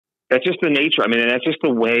that's just the nature. I mean, and that's just the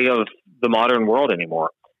way of the modern world anymore.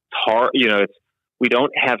 It's hard, we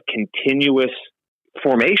don't have continuous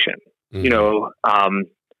formation.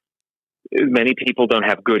 Many people don't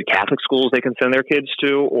have good Catholic schools they can send their kids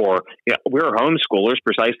to, or we're homeschoolers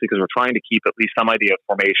precisely because we're trying to keep at least some idea of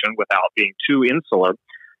formation without being too insular.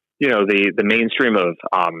 The mainstream of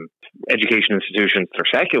education institutions that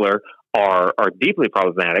are secular are deeply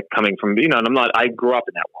problematic, coming from and I grew up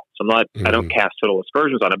in that world, so I don't cast total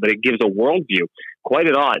aspersions on it, but it gives a worldview quite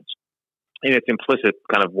at odds in its implicit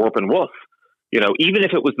kind of warp and woof. Even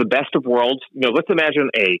if it was the best of worlds, let's imagine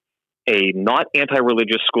a not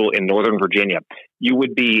anti-religious school in Northern Virginia. You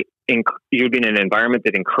would be in an environment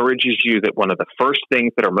that encourages you that one of the first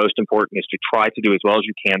things that are most important is to try to do as well as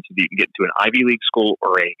you can so that you can get to an Ivy League school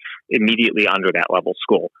or a immediately under that level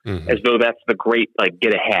school, as though that's the great,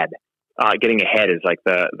 get ahead. Getting ahead is like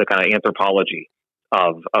the kind of anthropology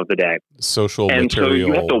of the day. Social,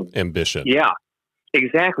 material ambition. Yeah,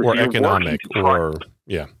 exactly. Or economic,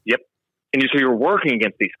 Yep. And so you're working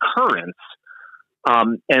against these currents.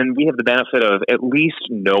 And we have the benefit of at least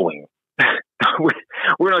knowing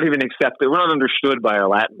we're not even accepted. We're not understood by our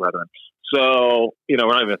Latin brethren. So, we're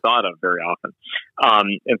not even thought of very often.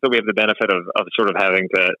 And so we have the benefit of sort of having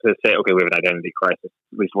to say, okay, we have an identity crisis,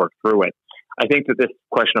 at least work through it. I think that this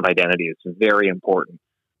question of identity is very important.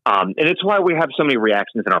 And it's why we have so many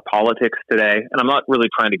reactions in our politics today. And I'm not really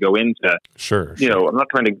trying to go into, sure. I'm not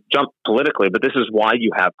trying to jump politically, but this is why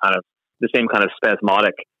you have kind of the same kind of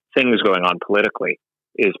spasmodic things going on politically,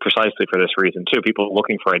 is precisely for this reason too. People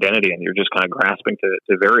looking for identity, and you're just kind of grasping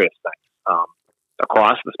to various things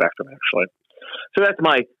across the spectrum, actually. So that's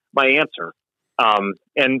my answer.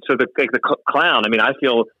 And so the clown, I mean, I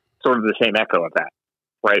feel sort of the same echo of that,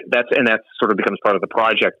 right? That sort of becomes part of the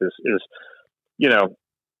project is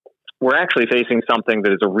we're actually facing something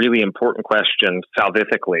that is a really important question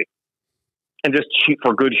salvifically, and just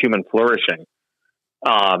for good human flourishing.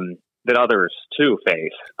 That others too face.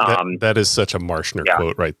 That is such a Marshner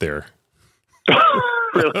quote right there.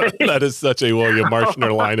 Really? That is such a William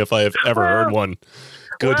Marshner line if I have ever heard one.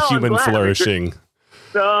 Good human flourishing.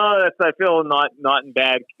 No, I feel not in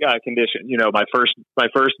bad condition. My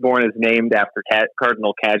firstborn is named after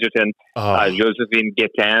Cardinal Cajetan, Josephine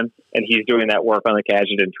Guetin, and he's doing that work on the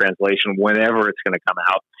Cajetan translation whenever it's going to come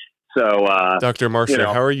out. So, Dr.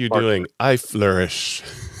 Marshner, how are you doing? I flourish.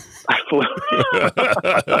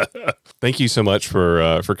 Thank you so much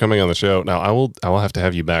for coming on the show. Now I will have to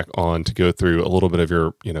have you back on to go through a little bit of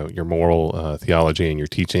your moral theology and your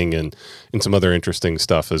teaching and some other interesting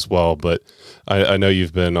stuff as well. But I know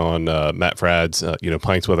you've been on Matt Fradd's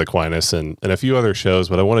Pints with Aquinas and a few other shows,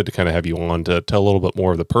 but I wanted to kind of have you on to tell a little bit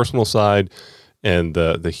more of the personal side and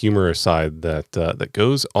the humorous side that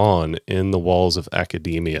goes on in the walls of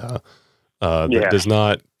academia. That does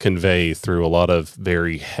not convey through a lot of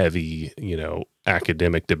very heavy,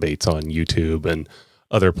 academic debates on YouTube and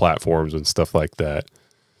other platforms and stuff like that.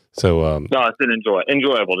 So, no, it's been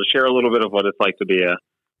enjoyable to share a little bit of what it's like to be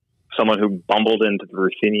someone who bumbled into the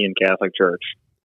Ruthenian Catholic Church.